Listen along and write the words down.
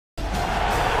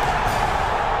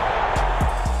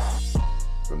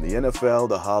NFL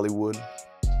to Hollywood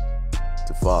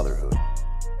to fatherhood.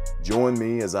 Join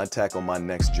me as I tackle my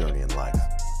next journey in life,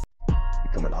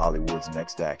 becoming Hollywood's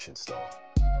next action star.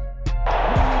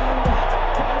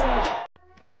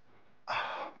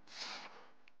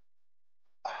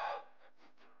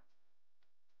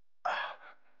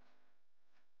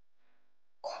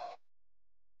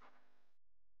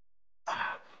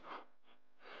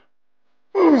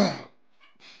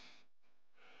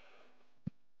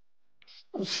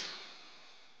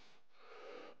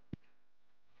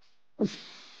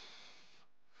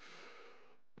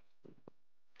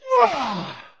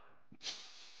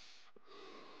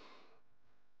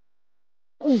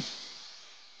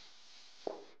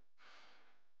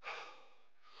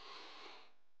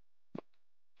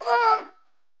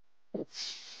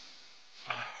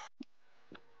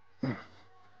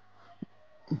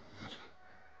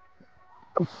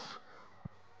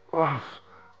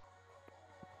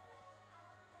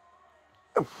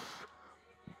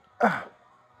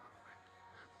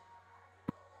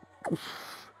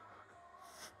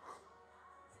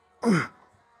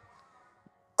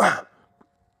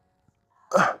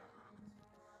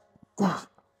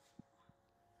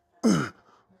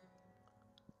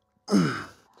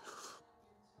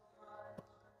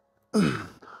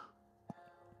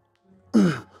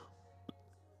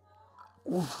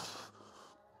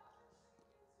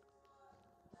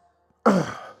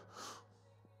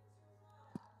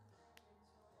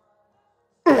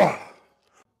 I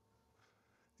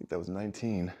think that was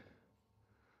 19.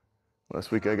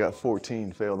 Last week I got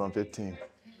 14, failed on 15.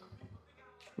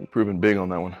 Improving big on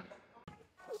that one.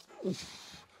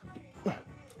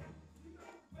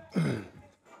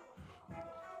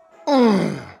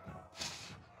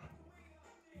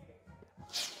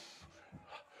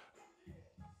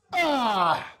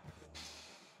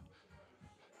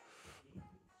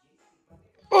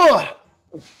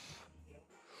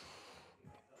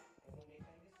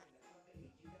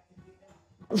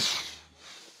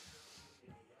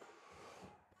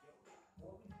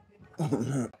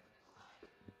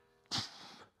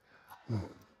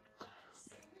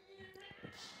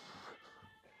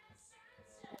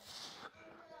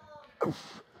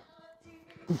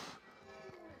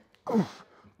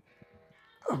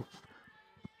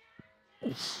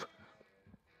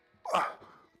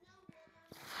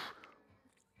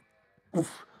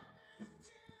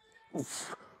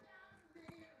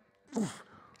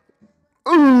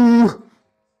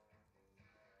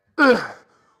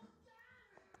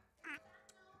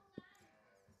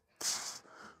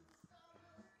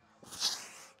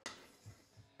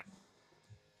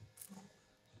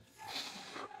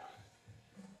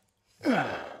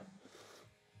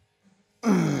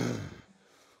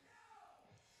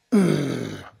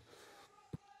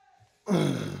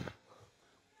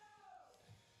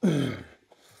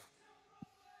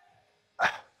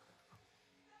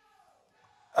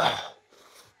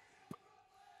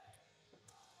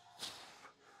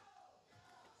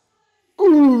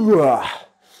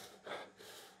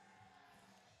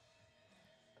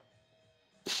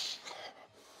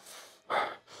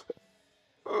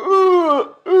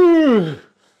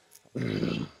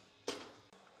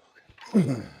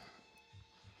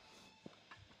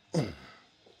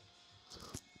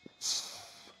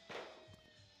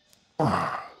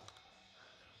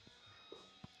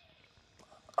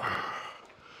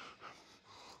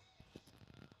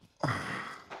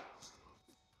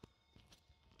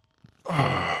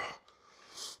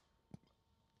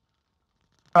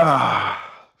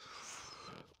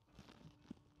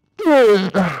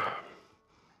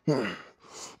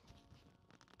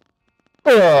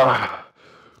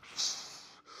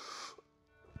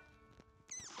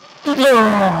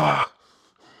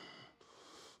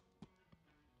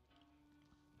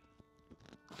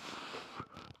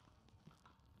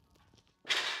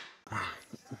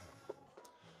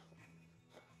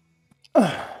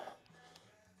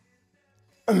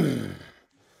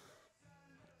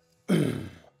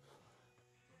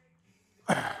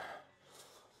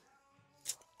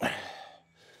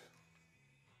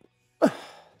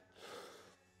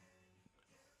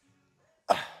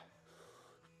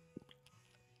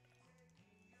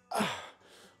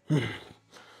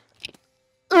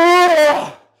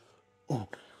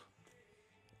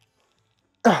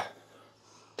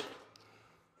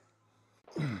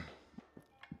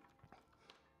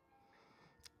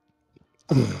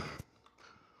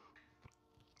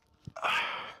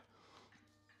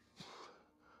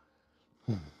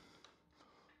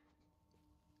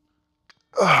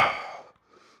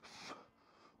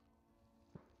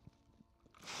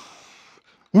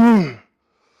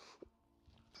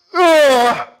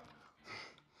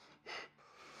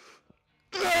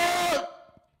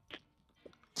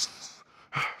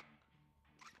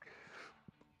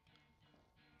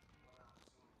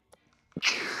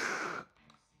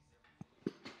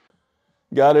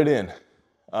 Got it in.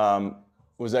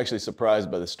 Was actually surprised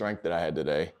by the strength that I had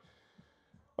today.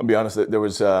 I'll be honest, there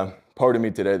was part of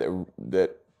me today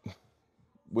that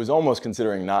was almost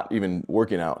considering not even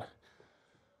working out.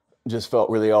 Just felt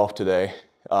really off today.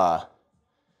 A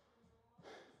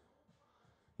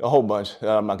whole bunch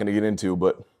that I'm not going to get into,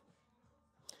 but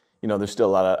you know, there's still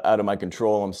a lot out of my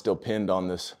control. I'm still pinned on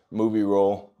this movie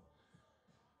role,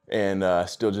 and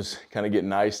still just kind of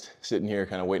getting iced, sitting here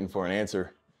kind of waiting for an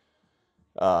answer.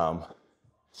 And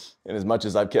as much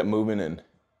as I've kept moving and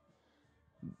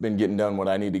been getting done what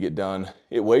I need to get done,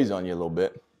 it weighs on you a little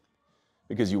bit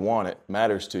because you want it,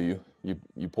 matters to you.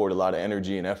 You poured a lot of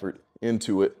energy and effort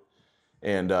into it,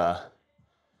 and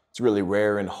it's really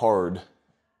rare and hard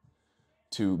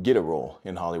to get a role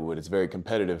in Hollywood. It's very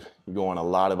competitive. You go on a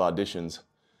lot of auditions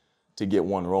to get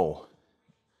one role.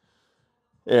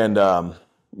 And,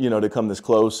 you know, to come this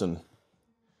close and,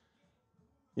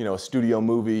 you know, a studio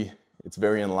movie, it's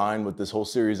very in line with this whole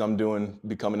series I'm doing,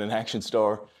 becoming an action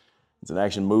star. It's an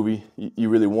action movie. You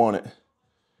really want it.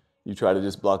 You try to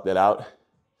just block that out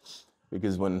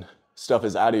because when stuff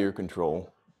is out of your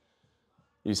control,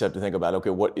 you just have to think about, okay,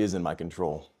 what is in my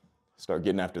control? Start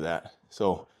getting after that.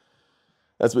 So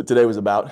that's what today was about.